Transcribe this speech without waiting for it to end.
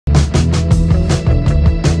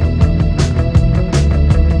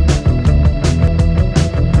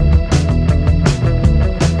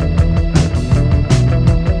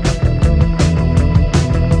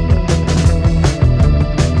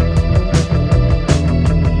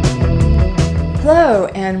Hello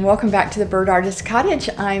and welcome back to the Bird Artist Cottage.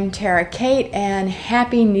 I'm Tara Kate and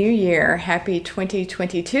Happy New Year. Happy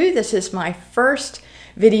 2022. This is my first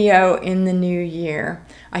video in the new year.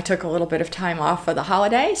 I took a little bit of time off for the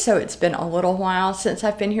holiday, so it's been a little while since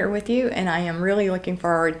I've been here with you, and I am really looking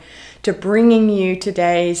forward to bringing you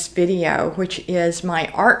today's video, which is my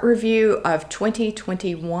art review of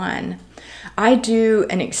 2021. I do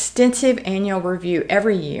an extensive annual review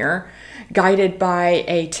every year, guided by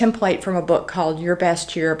a template from a book called Your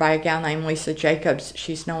Best Year by a gal named Lisa Jacobs.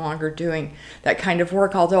 She's no longer doing that kind of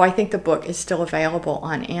work, although I think the book is still available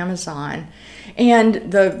on Amazon.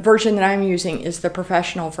 And the version that I'm using is the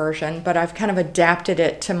professional version, but I've kind of adapted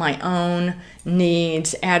it to my own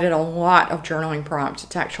needs, added a lot of journaling prompts.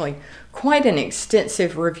 It's actually quite an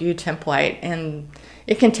extensive review template, and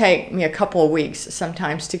it can take me a couple of weeks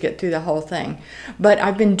sometimes to get through the whole thing. But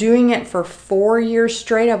I've been doing it for 4 years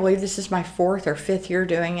straight. I believe this is my 4th or 5th year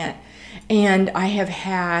doing it. And I have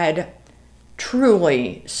had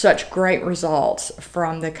truly such great results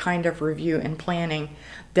from the kind of review and planning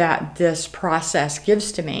that this process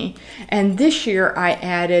gives to me. And this year I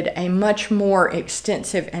added a much more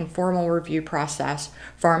extensive and formal review process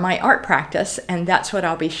for my art practice, and that's what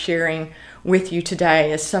I'll be sharing with you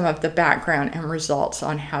today is some of the background and results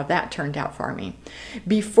on how that turned out for me.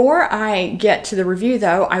 Before I get to the review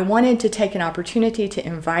though, I wanted to take an opportunity to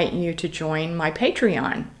invite you to join my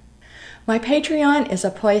Patreon. My Patreon is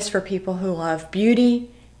a place for people who love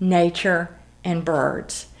beauty, nature, and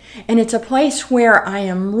birds. And it's a place where I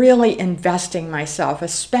am really investing myself,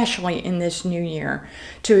 especially in this new year,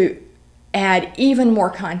 to add even more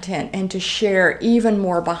content and to share even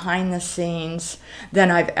more behind the scenes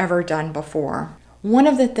than I've ever done before. One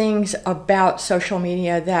of the things about social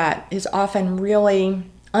media that is often really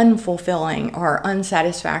unfulfilling or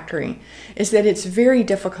unsatisfactory is that it's very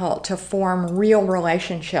difficult to form real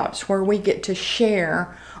relationships where we get to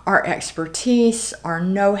share our expertise, our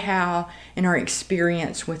know-how, and our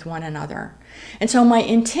experience with one another. And so my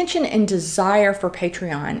intention and desire for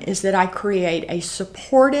Patreon is that I create a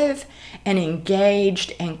supportive and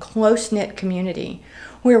engaged and close-knit community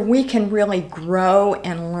where we can really grow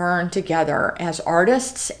and learn together as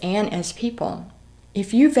artists and as people.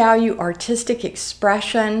 If you value artistic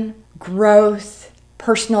expression, growth,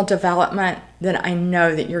 personal development, then I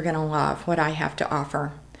know that you're going to love what I have to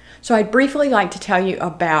offer. So I'd briefly like to tell you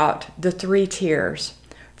about the 3 tiers.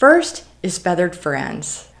 First is Feathered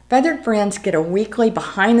Friends. Feathered Friends get a weekly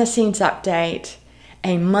behind-the-scenes update,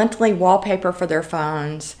 a monthly wallpaper for their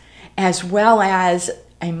phones, as well as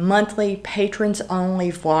a monthly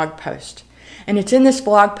patrons-only vlog post. And it's in this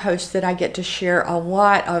vlog post that I get to share a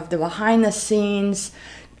lot of the behind-the-scenes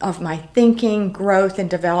of my thinking, growth, and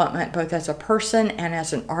development, both as a person and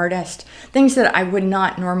as an artist, things that I would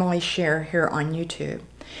not normally share here on YouTube.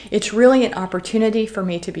 It's really an opportunity for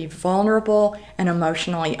me to be vulnerable and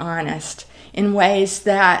emotionally honest in ways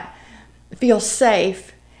that feel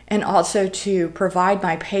safe, and also to provide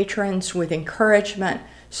my patrons with encouragement,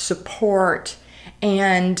 support,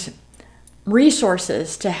 and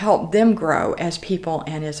resources to help them grow as people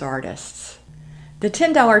and as artists. The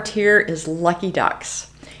 $10 tier is Lucky Ducks,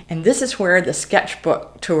 and this is where the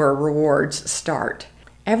sketchbook tour rewards start.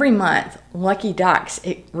 Every month, Lucky Ducks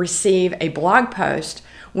receive a blog post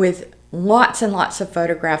with lots and lots of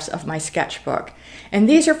photographs of my sketchbook. And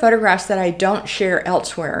these are photographs that I don't share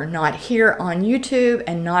elsewhere, not here on YouTube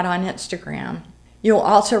and not on Instagram. You'll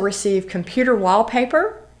also receive computer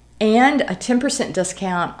wallpaper and a 10%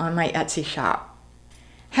 discount on my Etsy shop.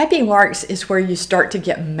 Happy Larks is where you start to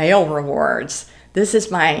get mail rewards. This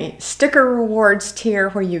is my sticker rewards tier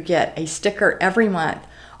where you get a sticker every month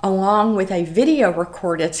along with a video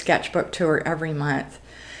recorded sketchbook tour every month.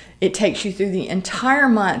 It takes you through the entire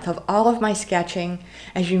month of all of my sketching.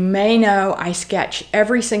 As you may know, I sketch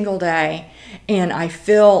every single day and I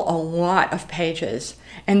fill a lot of pages.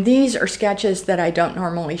 And these are sketches that I don't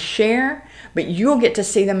normally share, but you'll get to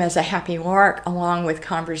see them as a happy lark along with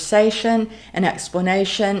conversation and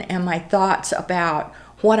explanation and my thoughts about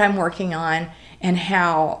what I'm working on and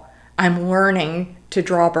how I'm learning to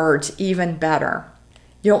draw birds even better.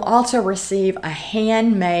 You'll also receive a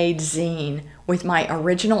handmade zine with my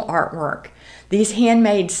original artwork. These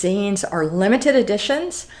handmade zines are limited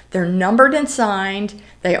editions. They're numbered and signed.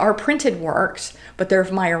 They are printed works, but they're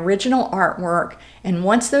my original artwork. And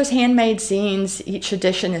once those handmade zines, each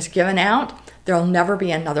edition is given out, there'll never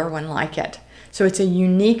be another one like it. So it's a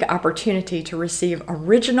unique opportunity to receive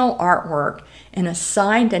original artwork in a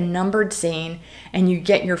signed and numbered zine, and you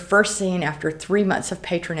get your first zine after 3 months of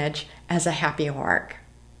patronage as a happy lark.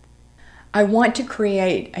 I want to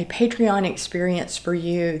create a Patreon experience for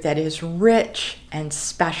you that is rich and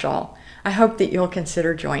special. I hope that you'll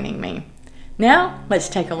consider joining me. Now, let's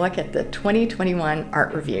take a look at the 2021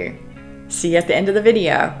 art review. See you at the end of the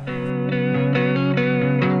video.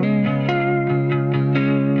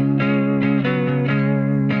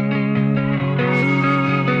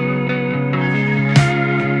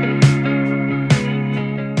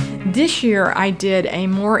 This year I did a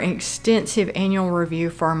more extensive annual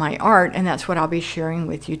review for my art, and that's what I'll be sharing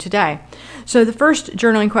with you today. So the first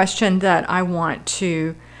journaling question that I want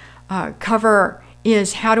to cover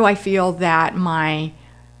is, how do I feel that my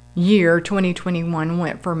year 2021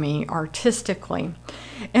 went for me artistically?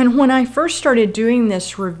 And when I first started doing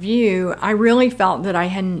this review, I really felt that I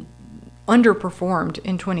had underperformed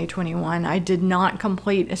in 2021. I did not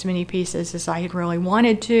complete as many pieces as I had really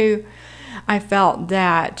wanted to. I felt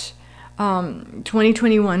that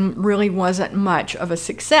 2021 really wasn't much of a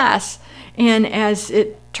success, and as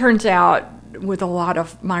it turns out with a lot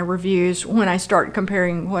of my reviews, when I start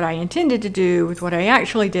comparing what I intended to do with what I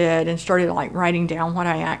actually did and started like writing down what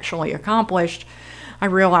I actually accomplished, I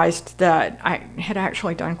realized that I had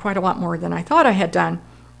actually done quite a lot more than I thought I had done.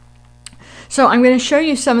 So I'm going to show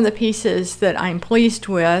you some of the pieces that I'm pleased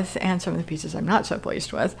with and some of the pieces I'm not so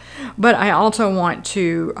pleased with. But I also want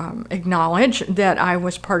to acknowledge that I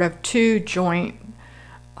was part of two joint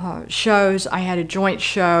shows. I had a joint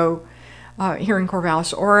show here in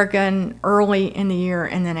Corvallis, Oregon early in the year,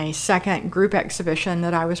 and then a second group exhibition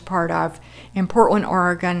that I was part of in Portland,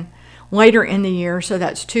 Oregon later in the year. So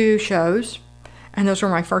that's two shows. And those were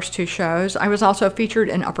my first two shows. I was also featured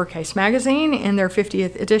in Uppercase Magazine in their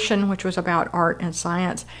 50th edition, which was about art and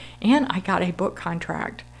science. And I got a book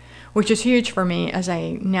contract, which is huge for me as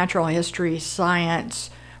a natural history, science,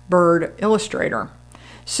 bird illustrator.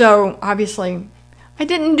 So obviously, I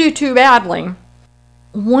didn't do too badly.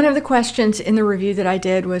 One of the questions in the review that I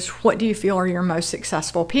did was, what do you feel are your most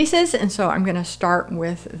successful pieces? And so I'm going to start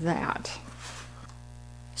with that.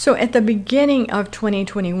 So at the beginning of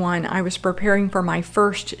 2021, I was preparing for my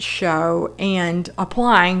first show and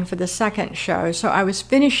applying for the second show. So I was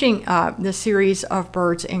finishing up the series of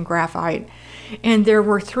birds in graphite. And there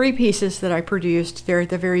were three pieces that I produced there at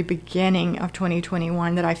the very beginning of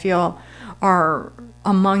 2021 that I feel are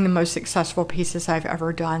among the most successful pieces I've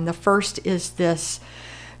ever done. The first is this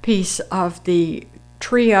piece of the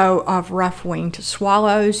trio of rough-winged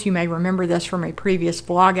swallows. You may remember this from a previous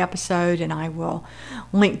vlog episode, and I will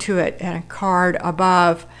link to it in a card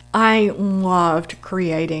above. I loved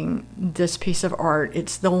creating this piece of art.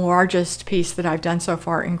 It's the largest piece that I've done so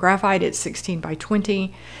far in graphite. It's 16 by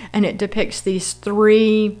 20, and it depicts these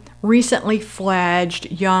three recently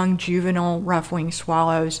fledged young juvenile rough-winged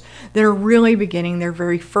swallows that are really beginning their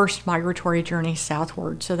very first migratory journey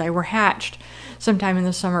southward. So they were hatched sometime in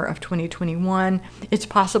the summer of 2021. It's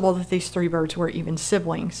possible that these three birds were even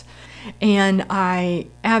siblings. And I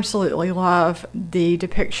absolutely love the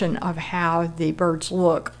depiction of how the birds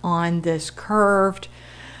look on this curved,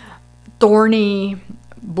 thorny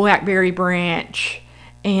blackberry branch,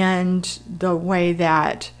 and the way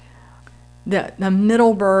that the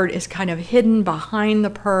middle bird is kind of hidden behind the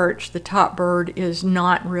perch. The top bird is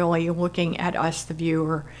not really looking at us, the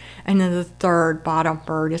viewer. And then the third bottom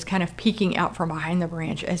bird is kind of peeking out from behind the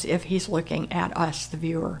branch as if he's looking at us, the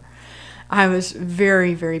viewer. I was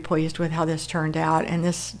very, very pleased with how this turned out, and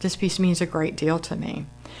this piece means a great deal to me.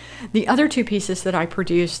 The other two pieces that I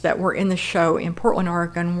produced that were in the show in Portland,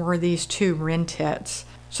 Oregon were these two wren tits.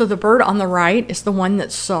 So the bird on the right is the one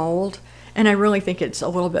that's sold, and I really think it's a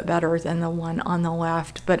little bit better than the one on the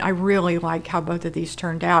left, but I really like how both of these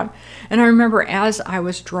turned out. And I remember as I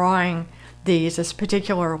was drawing these,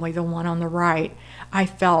 particularly the one on the right, I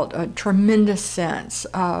felt a tremendous sense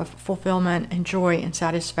of fulfillment and joy and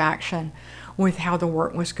satisfaction with how the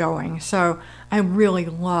work was going. So I really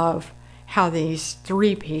love how these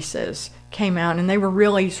three pieces came out, and they were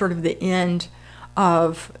really sort of the end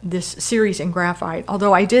of this series in graphite,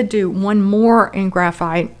 although I did do one more in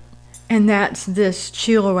graphite, and that's this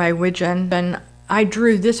Chiloé widgeon. And I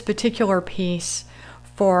drew this particular piece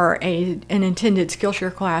for an intended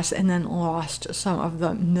Skillshare class and then lost some of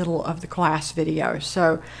the middle of the class video.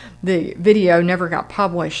 So the video never got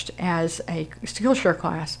published as a Skillshare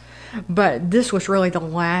class, but this was really the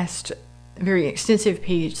last very extensive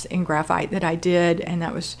piece in graphite that I did, and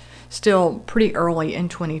that was still pretty early in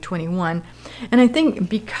 2021. And I think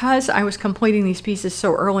because I was completing these pieces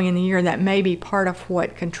so early in the year, that may be part of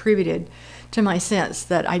what contributed to my sense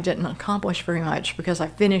that I didn't accomplish very much, because I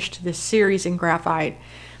finished this series in graphite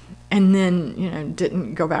and then,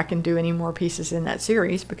 didn't go back and do any more pieces in that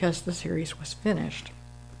series because the series was finished.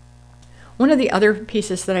 One of the other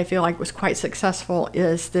pieces that I feel like was quite successful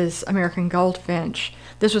is this American Goldfinch.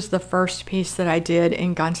 This was the first piece that I did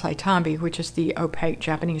in Gansai Tambi, which is the opaque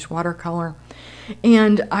Japanese watercolor.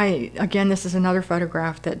 And again, this is another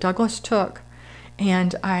photograph that Douglas took,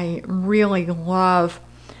 and I really love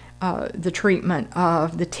the treatment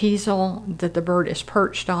of the teasel that the bird is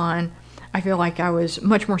perched on. I feel like I was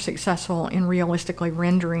much more successful in realistically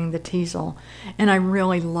rendering the teasel, and I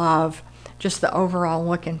really love just the overall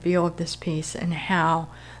look and feel of this piece and how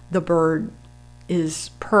the bird is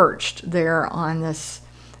perched there on this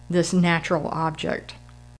natural object.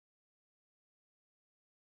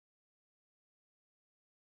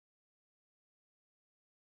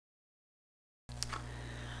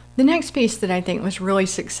 The next piece that I think was really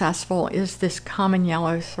successful is this common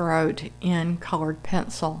yellow throat in colored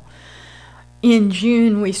pencil. In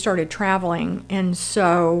June, we started traveling, and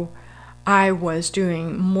so I was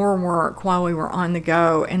doing more work while we were on the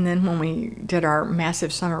go, and then when we did our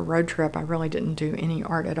massive summer road trip, I really didn't do any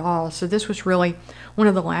art at all. So this was really one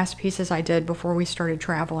of the last pieces I did before we started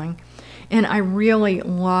traveling, and I really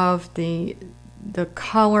love the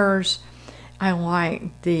colors. I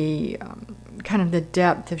like the kind of the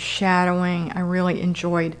depth of shadowing. I really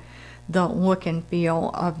enjoyed the look and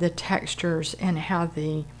feel of the textures and how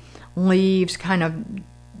the leaves kind of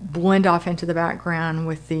blend off into the background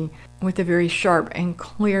with the very sharp and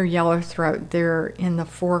clear yellow throat there in the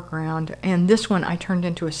foreground. And this one I turned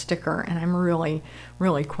into a sticker, and I'm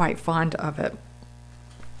really quite fond of it.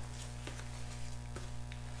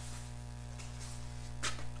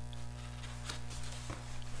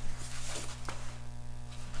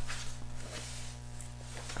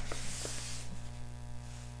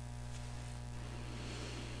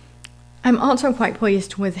 I'm also quite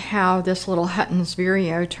pleased with how this little Hutton's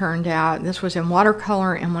Vireo turned out. This was in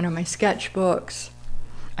watercolor in one of my sketchbooks.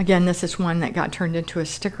 Again, this is one that got turned into a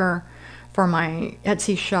sticker for my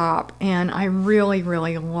Etsy shop, and I really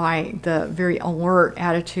like the very alert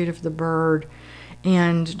attitude of the bird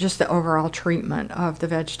and just the overall treatment of the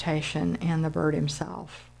vegetation and the bird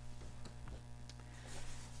himself.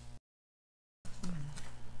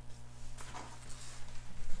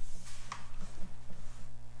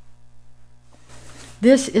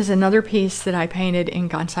 This is another piece that I painted in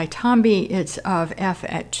Gansai Tambi. It's of F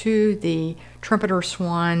at 2, the trumpeter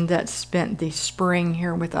swan that spent the spring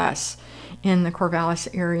here with us in the Corvallis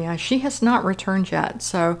area. She has not returned yet,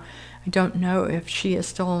 so I don't know if she is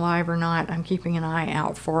still alive or not. I'm keeping an eye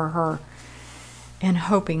out for her and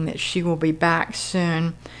hoping that she will be back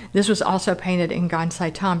soon. This was also painted in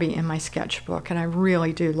Gansai Tambi in my sketchbook, and I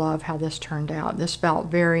really do love how this turned out. This felt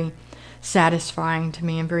very satisfying to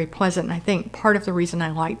me and very pleasant. And I think part of the reason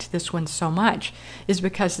I liked this one so much is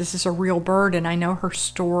because this is a real bird, and I know her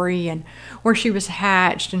story and where she was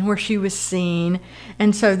hatched and where she was seen.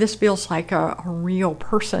 And so this feels like a real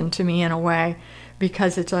person to me in a way,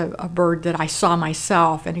 because it's a bird that I saw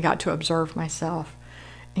myself and got to observe myself,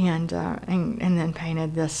 and then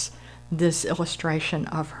painted this illustration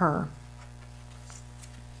of her.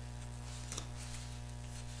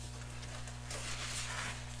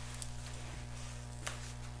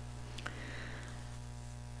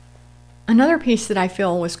 Another piece that I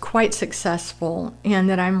feel was quite successful and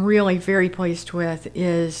that I'm really very pleased with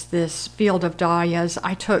is this field of dahlias.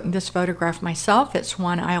 I took this photograph myself at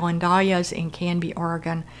Swan Island Dahlias in Canby,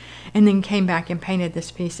 Oregon, and then came back and painted this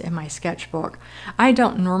piece in my sketchbook. I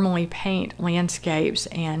don't normally paint landscapes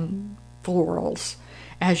and florals,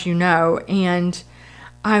 as you know, and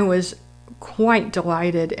I was quite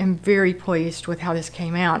delighted and very pleased with how this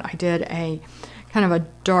came out. I did a kind of a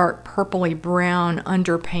dark purpley brown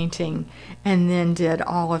underpainting, and then did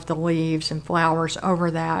all of the leaves and flowers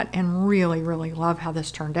over that, and really love how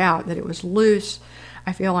this turned out, that it was loose.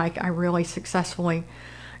 I feel like I really successfully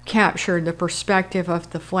captured the perspective of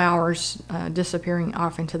the flowers disappearing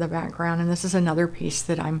off into the background, and this is another piece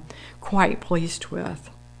that I'm quite pleased with.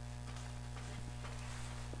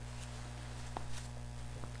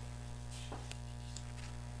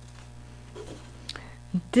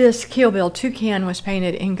 This Keelbill toucan was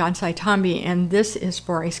painted in Gansai Tambi, and this is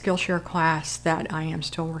for a Skillshare class that I am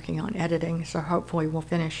still working on editing, so hopefully we'll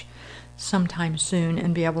finish sometime soon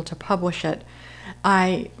and be able to publish it.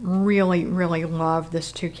 I really love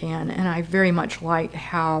this toucan, and I very much like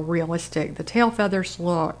how realistic the tail feathers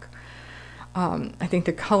look. I think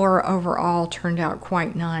the color overall turned out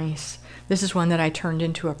quite nice. This is one that I turned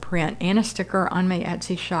into a print and a sticker on my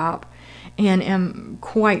Etsy shop, and am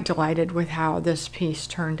quite delighted with how this piece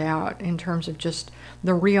turned out in terms of just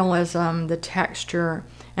the realism, the texture,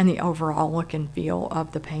 and the overall look and feel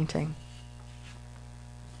of the painting.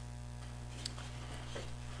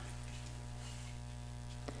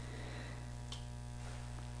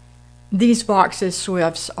 These Vox's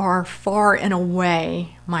Swifts are far and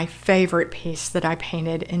away my favorite piece that I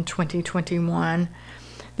painted in 2021.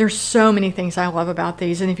 There's so many things I love about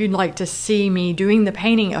these, and if you'd like to see me doing the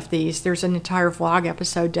painting of these, there's an entire vlog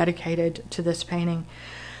episode dedicated to this painting.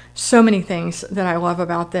 So many things that I love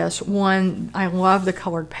about this. One, I love the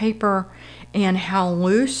colored paper and how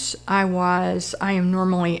loose I was. I am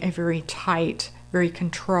normally a very tight, very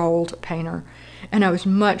controlled painter, and I was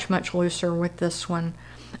much, much looser with this one.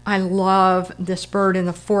 I love this bird in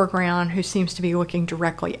the foreground who seems to be looking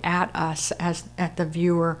directly at us as at the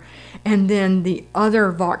viewer. And then the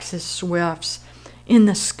other Vox's Swifts in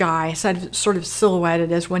the sky, sort of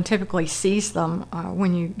silhouetted as one typically sees them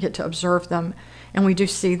when you get to observe them. And we do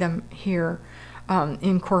see them here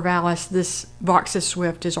in Corvallis. This Vox's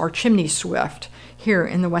Swift is our chimney swift here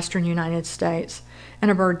in the western United States, and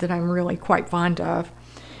a bird that I'm really quite fond of.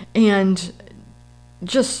 And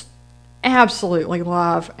just absolutely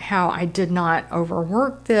love how I did not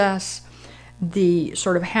overwork this. The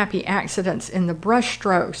sort of happy accidents in the brush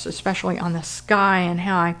strokes, especially on the sky, and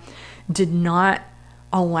how I did not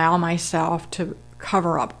allow myself to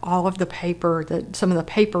cover up all of the paper, that some of the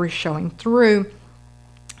paper is showing through.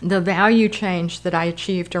 The value change that I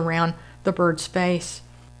achieved around the bird's face,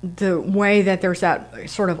 the way that there's that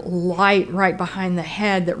sort of light right behind the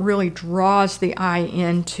head that really draws the eye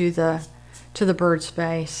into the bird's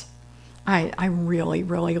face. I really,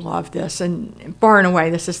 really love this, and far and away,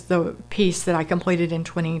 this is the piece that I completed in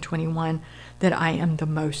 2021 that I am the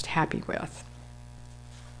most happy with.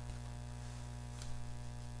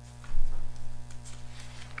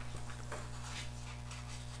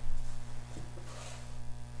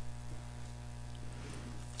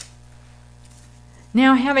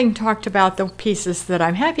 Now, having talked about the pieces that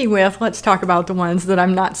I'm happy with, let's talk about the ones that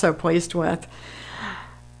I'm not so pleased with.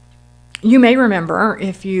 You may remember,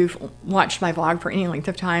 if you've watched my vlog for any length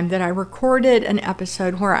of time, that I recorded an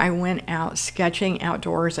episode where I went out sketching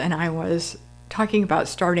outdoors, and I was talking about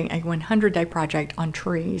starting a 100-day project on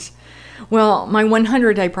trees. Well, my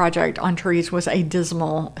 100-day project on trees was a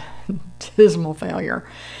dismal failure.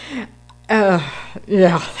 Yeah,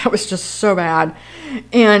 that was just so bad.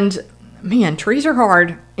 And man, trees are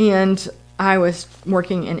hard. And I was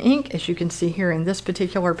working in ink, as you can see here in this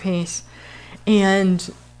particular piece,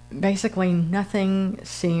 and basically nothing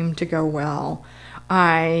seemed to go well.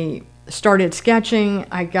 I started sketching.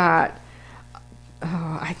 I got,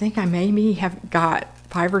 I think I maybe have got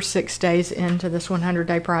 5 or 6 days into this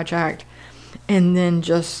 100-day project, and then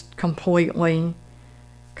just completely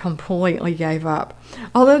gave up.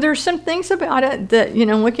 Although there's some things about it that, you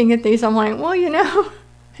know, looking at these, I'm like, well, you know,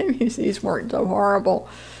 maybe these weren't so horrible,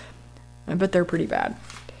 but they're pretty bad.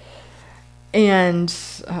 And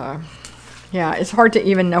yeah, it's hard to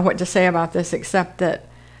even know what to say about this, except that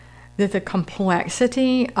the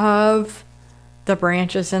complexity of the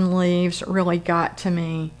branches and leaves really got to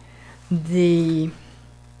me. The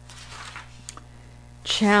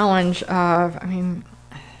challenge of, I mean,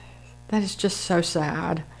 that is just so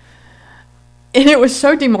sad. And it was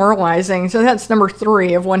so demoralizing. So that's number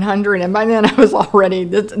 3 of 100. And by then I was already,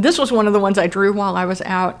 this was one of the ones I drew while I was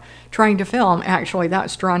out trying to film. Actually,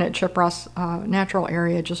 that's drawn at Chipros Natural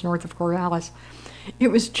Area just north of Corvallis. It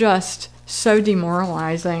was just so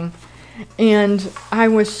demoralizing. And I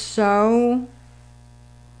was so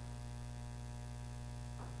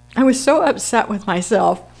upset with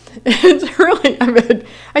myself. It's really, I mean,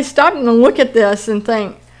 I stopped and look at this and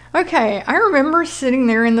think, okay, I remember sitting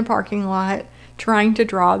there in the parking lot trying to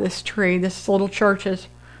draw this tree. This little church is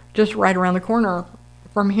just right around the corner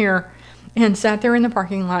from here, and sat there in the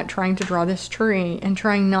parking lot trying to draw this tree and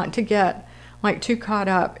trying not to get like too caught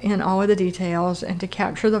up in all of the details and to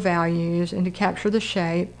capture the values and to capture the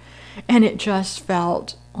shape. And it just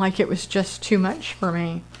felt like it was just too much for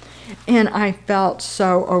me. And I felt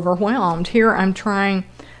so overwhelmed. Here I'm trying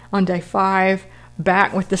on day 5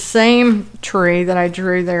 back with the same tree that I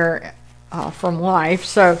drew there from life.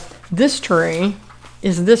 So this tree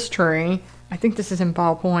is this tree. I think this is in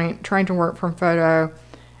ballpoint. Trying to work from photo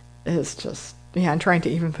is just, yeah, and trying to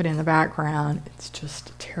even put in the background. It's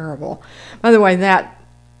just terrible. By the way, that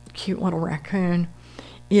cute little raccoon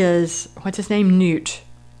is, what's his name? Newt.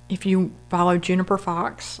 If you follow Juniper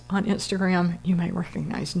Fox on Instagram, you may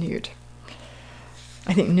recognize Newt.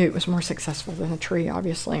 I think Newt was more successful than a tree,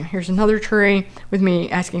 obviously. Here's another tree with me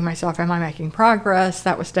asking myself, am I making progress?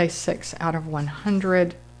 That was day 6 out of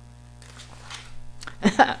 100.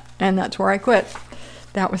 And that's where I quit.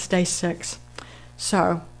 That was day 6.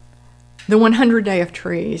 So, the 100 day of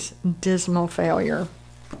trees, dismal failure.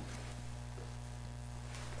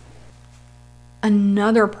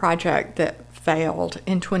 Another project that failed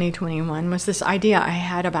in 2021 was this idea I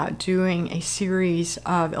had about doing a series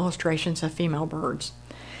of illustrations of female birds.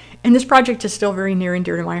 And this project is still very near and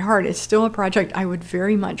dear to my heart. It's still a project I would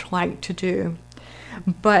very much like to do.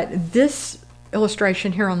 But this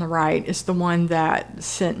illustration here on the right is the one that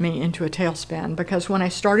sent me into a tailspin, because when I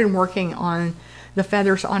started working on the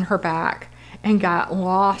feathers on her back and got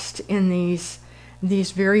lost in these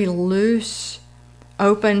very loose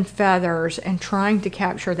open feathers and trying to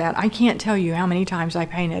capture that, I can't tell you how many times I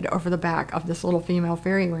painted over the back of this little female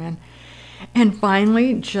fairy wren, and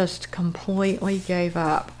finally just completely gave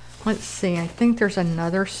up. Let's see, I think there's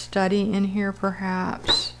another study in here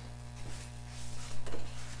perhaps.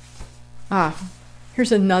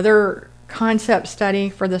 Here's another concept study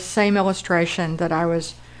for the same illustration that I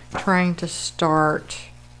was trying to start.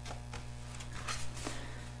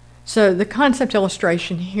 So the concept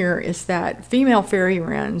illustration here is that female fairy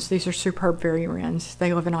wrens, these are superb fairy wrens,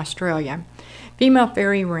 they live in Australia. Female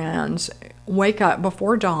fairy wrens wake up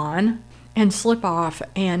before dawn and slip off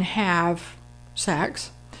and have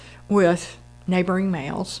sex with neighboring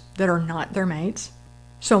males that are not their mates.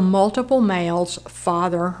 So multiple males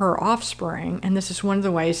father her offspring, and this is one of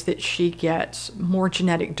the ways that she gets more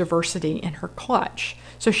genetic diversity in her clutch.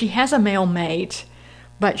 So she has a male mate,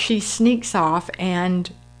 but she sneaks off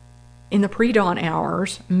and in the pre-dawn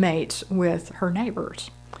hours mates with her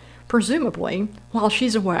neighbors. Presumably, while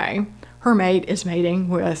she's away, her mate is mating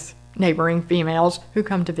with neighboring females who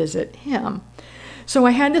come to visit him. So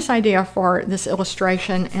I had this idea for this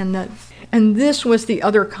illustration, and this was the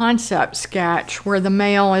other concept sketch where the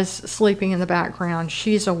male is sleeping in the background,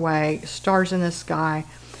 she's away, stars in the sky.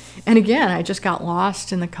 And again, I just got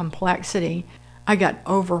lost in the complexity. I got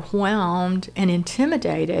overwhelmed and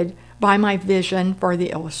intimidated by my vision for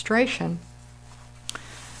the illustration.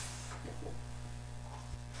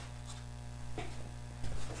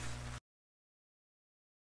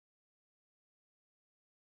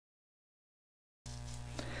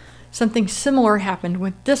 Something similar happened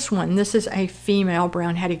with this one. This is a female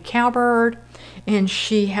brown-headed cowbird, and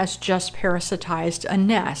she has just parasitized a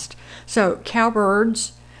nest. So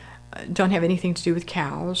cowbirds don't have anything to do with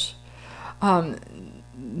cows.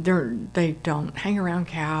 They don't hang around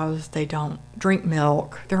cows. They don't drink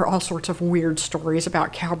milk. There are all sorts of weird stories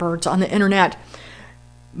about cowbirds on the internet.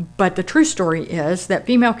 But the true story is that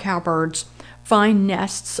female cowbirds find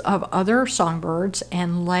nests of other songbirds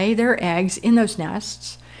and lay their eggs in those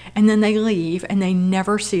nests, and then they leave and they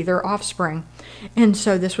never see their offspring. And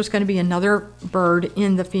so this was going to be another bird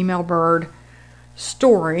in the female bird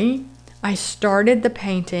story. I started the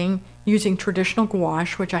painting using traditional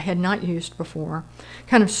gouache, which I had not used before,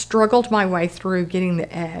 kind of struggled my way through getting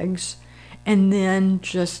the eggs, and then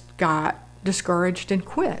just got discouraged and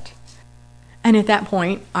quit. And at that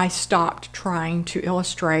point, I stopped trying to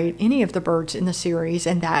illustrate any of the birds in the series,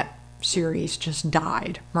 and that series just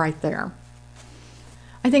died right there.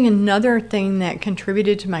 I think another thing that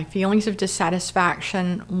contributed to my feelings of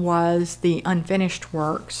dissatisfaction was the unfinished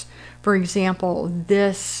works. For example,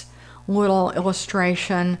 this little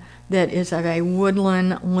illustration that is of a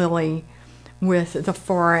woodland lily with the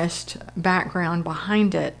forest background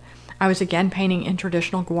behind it. I was again painting in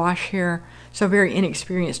traditional gouache here, so very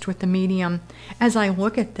inexperienced with the medium. As I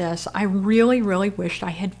look at this, I really, really wished I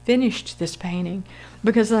had finished this painting,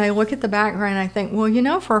 because as I look at the background, I think, well, you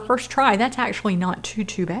know, for a first try, that's actually not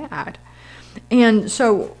too bad. And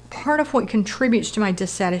so part of what contributes to my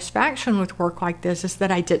dissatisfaction with work like this is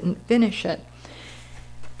that I didn't finish it.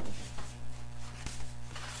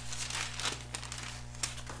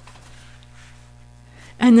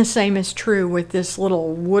 And the same is true with this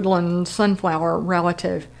little woodland sunflower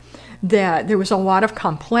relative, that there was a lot of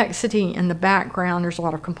complexity in the background. There's a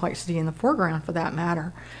lot of complexity in the foreground for that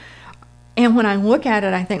matter. And when I look at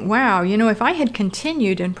it, I think, wow, you know, if I had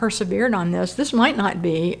continued and persevered on this, this might not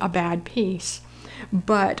be a bad piece.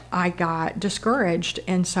 But I got discouraged,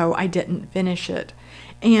 and so I didn't finish it.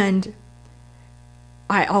 And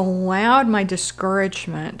I allowed my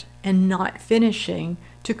discouragement and not finishing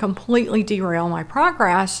to completely derail my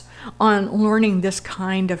progress on learning this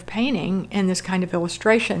kind of painting and this kind of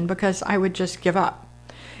illustration, because I would just give up.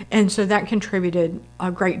 And so that contributed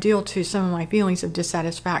a great deal to some of my feelings of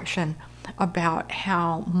dissatisfaction about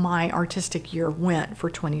how my artistic year went for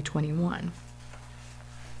 2021.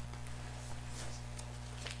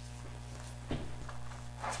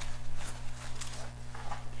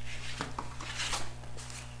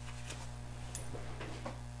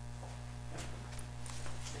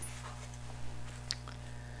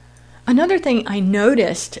 Another thing I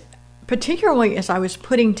noticed particularly as I was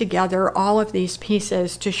putting together all of these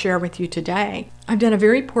pieces to share with you today. I've done a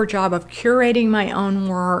very poor job of curating my own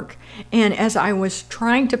work, and as I was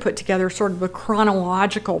trying to put together sort of the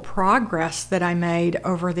chronological progress that I made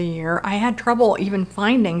over the year, I had trouble even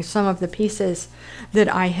finding some of the pieces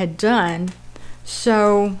that I had done.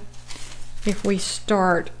 So if we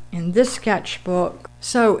start in this sketchbook,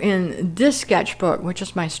 which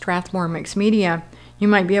is my Strathmore Mixed Media, you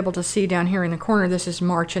might be able to see down here in the corner, this is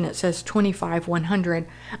March and it says 25-100.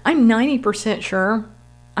 I'm 90% sure,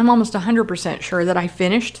 I'm almost 100% sure that I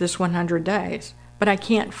finished this 100 days, but I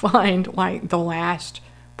can't find like the last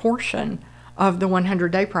portion of the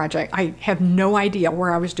 100-day project. I have no idea where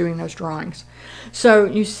I was doing those drawings. So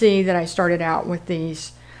you see that I started out with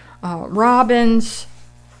these robins.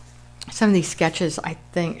 Some of these sketches I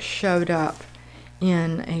think showed up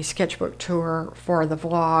in a sketchbook tour for the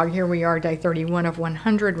vlog. Here we are, day 31 of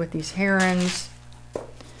 100 with these herons.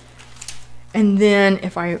 And then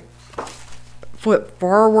if I flip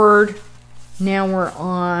forward, now we're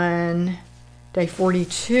on day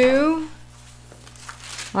 42.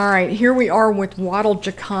 All right, here we are with wattled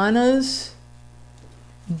jacanas.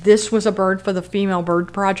 This was a bird for the Female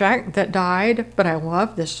Bird Project that died, but I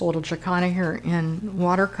love this little jacana here in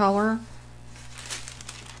watercolor.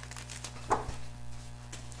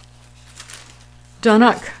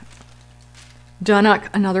 Dunnock,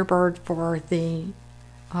 another bird for the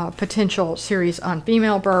potential series on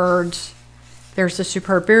female birds. There's the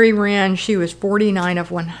superb berry wren. She was 49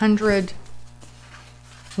 of 100.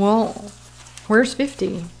 Well, where's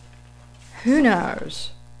 50? Who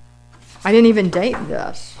knows? I didn't even date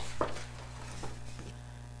this.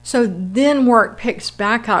 So then work picks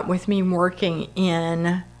back up with me working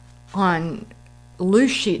on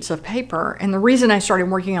loose sheets of paper. And the reason I started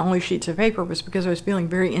working on loose sheets of paper was because I was feeling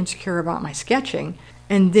very insecure about my sketching,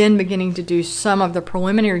 and then beginning to do some of the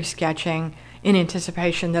preliminary sketching in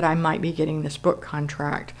anticipation that I might be getting this book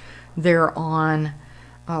contract there on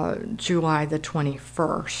July the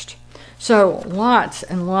 21st. So lots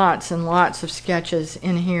and lots and lots of sketches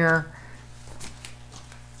in here,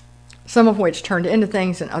 some of which turned into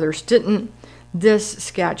things and others didn't. This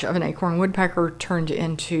sketch of an acorn woodpecker turned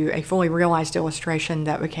into a fully realized illustration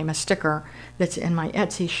that became a sticker that's in my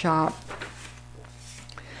Etsy shop.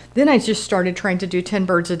 Then I just started trying to do 10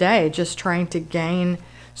 birds a day, just trying to gain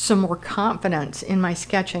some more confidence in my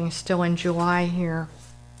sketching. Still in July here.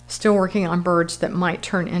 Still working on birds that might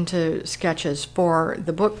turn into sketches for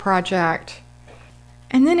the book project.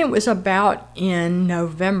 And then it was about in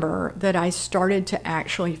November that I started to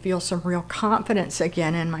actually feel some real confidence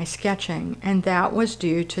again in my sketching, and that was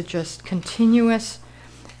due to just continuous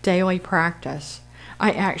daily practice.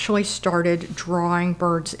 I actually started drawing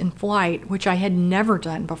birds in flight, which I had never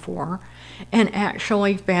done before, and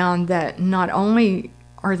actually found that not only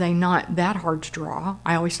are they not that hard to draw,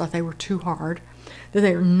 I always thought they were too hard, that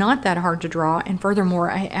they're not that hard to draw, and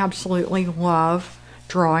furthermore, I absolutely love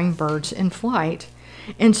drawing birds in flight.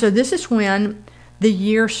 And so this is when the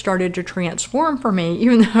year started to transform for me,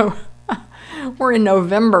 even though we're in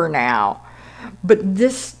November now. But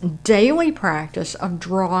this daily practice of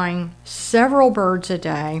drawing several birds a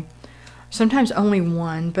day, sometimes only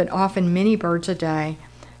one, but often many birds a day,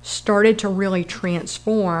 started to really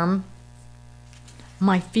transform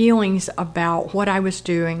my feelings about what I was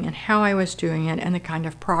doing and how I was doing it and the kind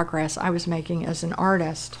of progress I was making as an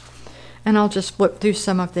artist. And I'll just flip through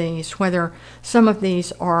some of these, whether some of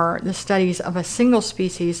these are the studies of a single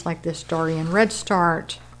species like this Darien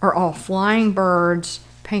redstart, or all flying birds,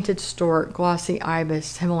 painted stork, glossy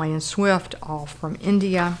ibis, Himalayan swift, all from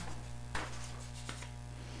India.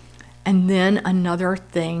 And then another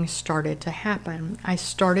thing started to happen. I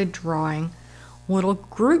started drawing little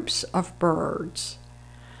groups of birds.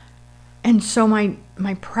 And so my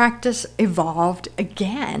practice evolved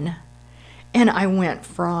again. And I went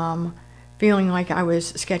from feeling like I was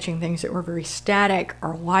sketching things that were very static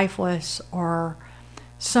or lifeless or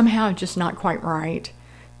somehow just not quite right,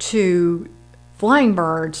 to flying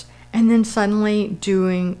birds, and then suddenly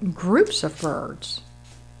doing groups of birds.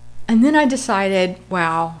 And then I decided,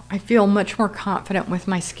 wow, I feel much more confident with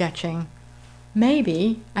my sketching.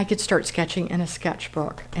 Maybe I could start sketching in a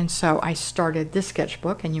sketchbook. And so I started this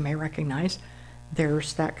sketchbook, and you may recognize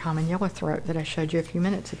there's that common yellowthroat that I showed you a few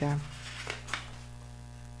minutes ago.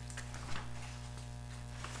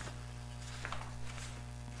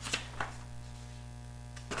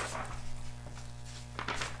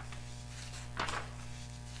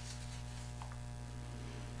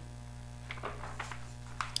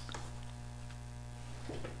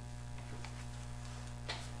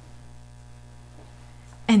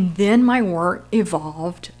 And then my work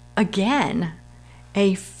evolved again.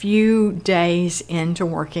 a few days into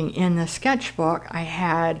working in the sketchbook, I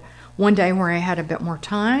had one day where I had a bit more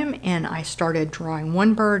time, and I started drawing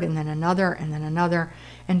one bird and then another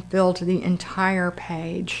and filled the entire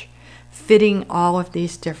page, fitting all of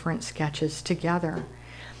these different sketches together.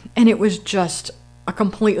 And it was just a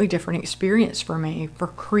completely different experience for me for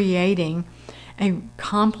creating a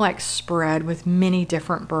complex spread with many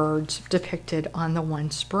different birds depicted on the one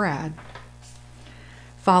spread.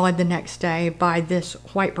 Followed the next day by this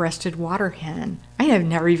white-breasted water hen. I have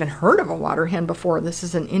never even heard of a water hen before. This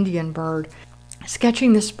is an Indian bird.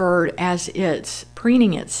 Sketching this bird as it's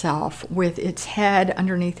preening itself with its head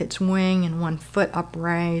underneath its wing and one foot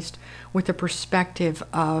upraised, with the perspective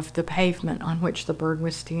of the pavement on which the bird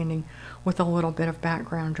was standing, with a little bit of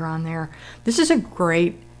background drawn there. This is a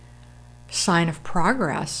great sign of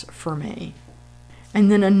progress for me.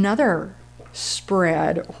 And then another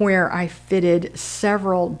spread where I fitted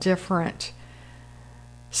several different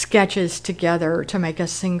sketches together to make a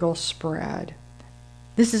single spread.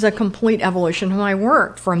 This is a complete evolution of my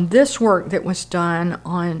work from this work that was done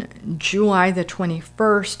on July the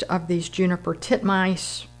 21st of these juniper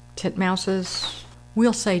titmouses.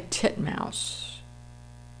 We'll say titmouses.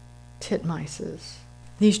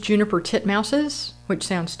 These juniper titmouses, which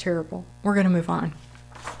sounds terrible. We're going to move on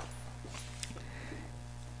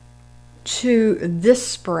to this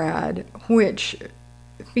spread, which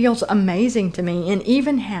feels amazing to me and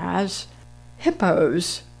even has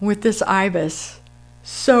hippos with this ibis.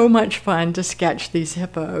 So much fun to sketch these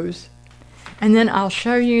hippos. And then I'll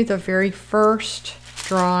show you the very first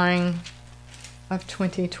drawing of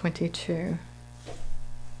 2022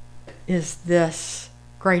 is this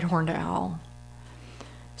great horned owl.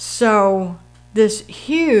 So this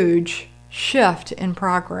huge shift in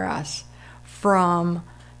progress from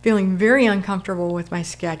feeling very uncomfortable with my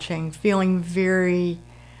sketching, feeling very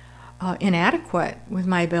inadequate with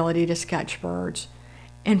my ability to sketch birds,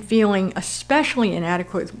 and feeling especially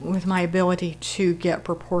inadequate with my ability to get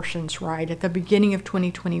proportions right. At the beginning of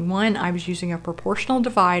 2021, I was using a proportional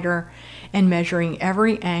divider and measuring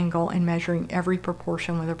every angle and measuring every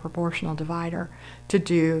proportion with a proportional divider to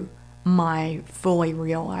do my fully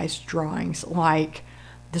realized drawings, like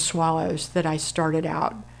the swallows that I started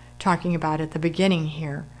out talking about at the beginning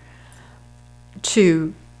here,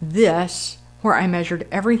 to this where I measured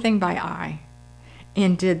everything by eye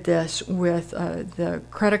and did this with the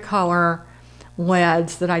Cretacolor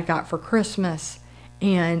leads that I got for Christmas,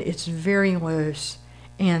 and it's very loose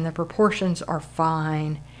and the proportions are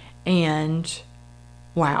fine, and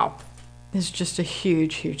wow, it's just a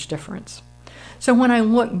huge difference. So when I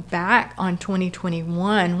look back on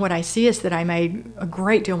 2021, what I see is that I made a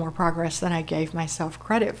great deal more progress than I gave myself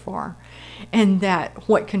credit for. And that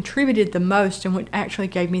what contributed the most and what actually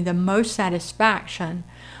gave me the most satisfaction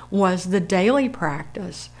was the daily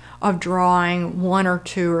practice of drawing 1 or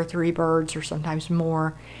 2 or 3 birds, or sometimes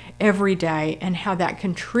more, every day, and how that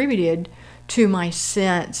contributed to my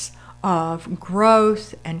sense of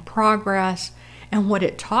growth and progress, and what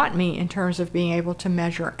it taught me in terms of being able to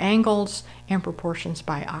measure angles and proportions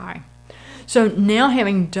by eye. So now,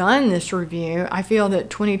 having done this review, I feel that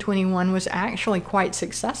 2021 was actually quite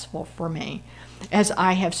successful for me, as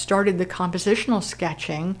I have started the compositional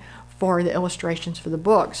sketching for the illustrations for the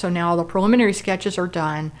book. So now all the preliminary sketches are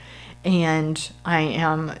done, and I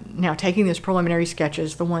am now taking those preliminary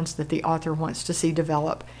sketches, the ones that the author wants to see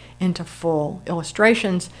develop, into full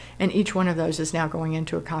illustrations, and each one of those is now going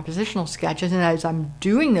into a compositional sketches. And as I'm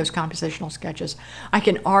doing those compositional sketches, I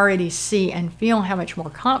can already see and feel how much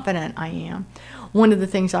more confident I am. One of the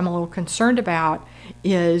things I'm a little concerned about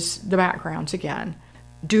is the backgrounds again.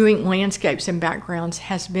 Doing landscapes and backgrounds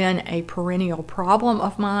has been a perennial problem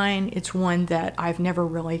of mine. It's one that I've never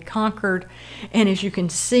really conquered. And as you can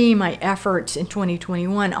see, my efforts in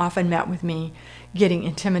 2021 often met with me getting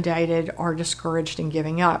intimidated or discouraged and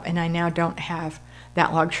giving up. And I now don't have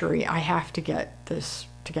that luxury. I have to get this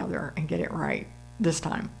together and get it right this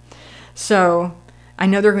time. So I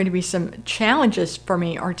know there are going to be some challenges for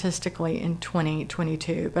me artistically in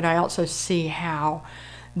 2022, but I also see how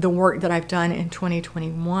the work that I've done in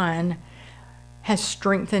 2021 has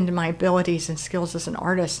strengthened my abilities and skills as an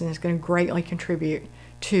artist, and is going to greatly contribute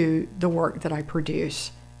to the work that I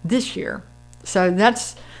produce this year. So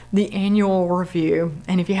that's the annual review.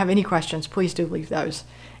 And if you have any questions, please do leave those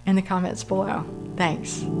in the comments below.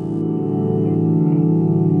 Thanks.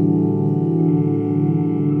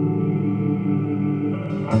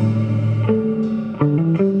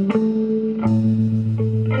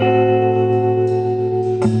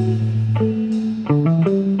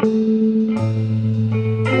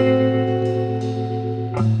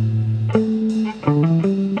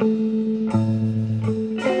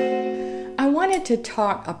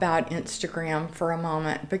 talk about Instagram for a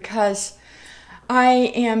moment because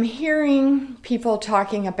I am hearing people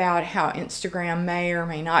talking about how Instagram may or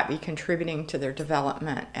may not be contributing to their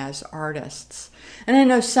development as artists. And I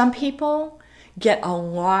know some people get a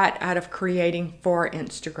lot out of creating for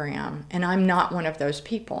Instagram, and I'm not one of those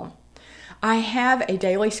people. I have a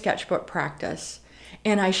daily sketchbook practice,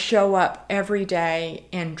 and I show up every day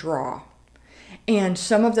and draw. And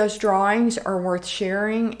some of those drawings are worth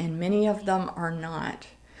sharing, and many of them are not.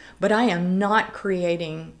 But I am not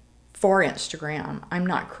creating for Instagram. I'm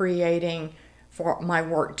not creating for my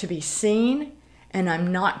work to be seen, and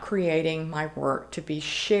I'm not creating my work to be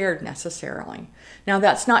shared necessarily. Now,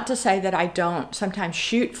 that's not to say that I don't sometimes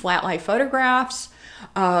shoot flat lay photographs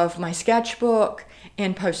of my sketchbook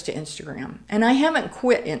and post to Instagram. And I haven't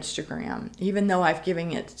quit Instagram, even though I've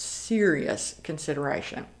given it serious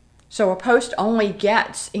consideration. So a post only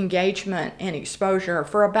gets engagement and exposure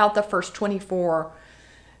for about the first 24,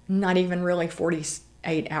 not even really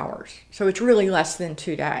 48 hours. So it's really less than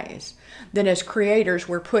 2 days. Then as creators,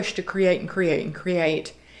 we're pushed to create and create and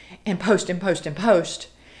create and post and post and post.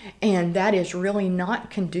 And that is really not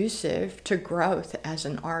conducive to growth as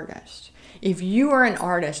an artist. If you are an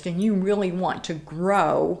artist and you really want to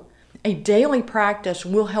grow, a daily practice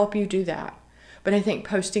will help you do that. But I think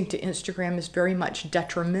posting to Instagram is very much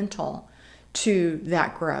detrimental to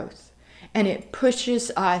that growth. And it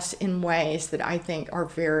pushes us in ways that I think are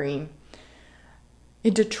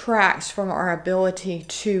it detracts from our ability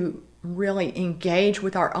to really engage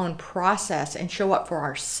with our own process and show up for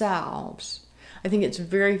ourselves. I think it's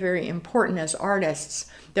very, very important as artists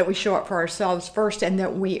that we show up for ourselves first, and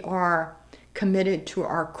that we are committed to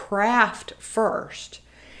our craft first.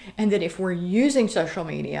 And that if we're using social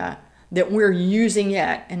media, that we're using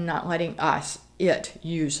it and not letting it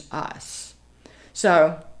use us.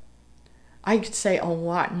 So I could say a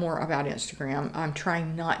lot more about Instagram. I'm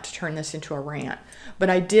trying not to turn this into a rant, but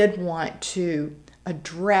I did want to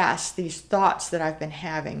address these thoughts that I've been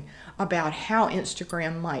having about how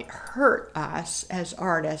Instagram might hurt us as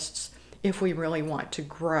artists if we really want to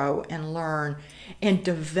grow and learn and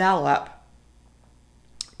develop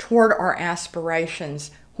toward our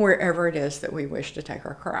aspirations wherever it is that we wish to take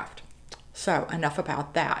our craft. So enough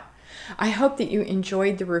about that. I hope that you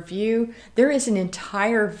enjoyed the review. There is an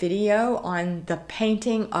entire video on the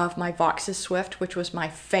painting of my Vox's Swift, which was my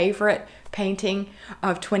favorite painting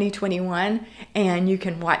of 2021, and you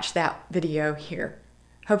can watch that video here.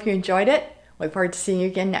 Hope you enjoyed it. Look forward to seeing you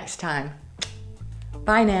again next time.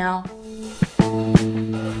 Bye now.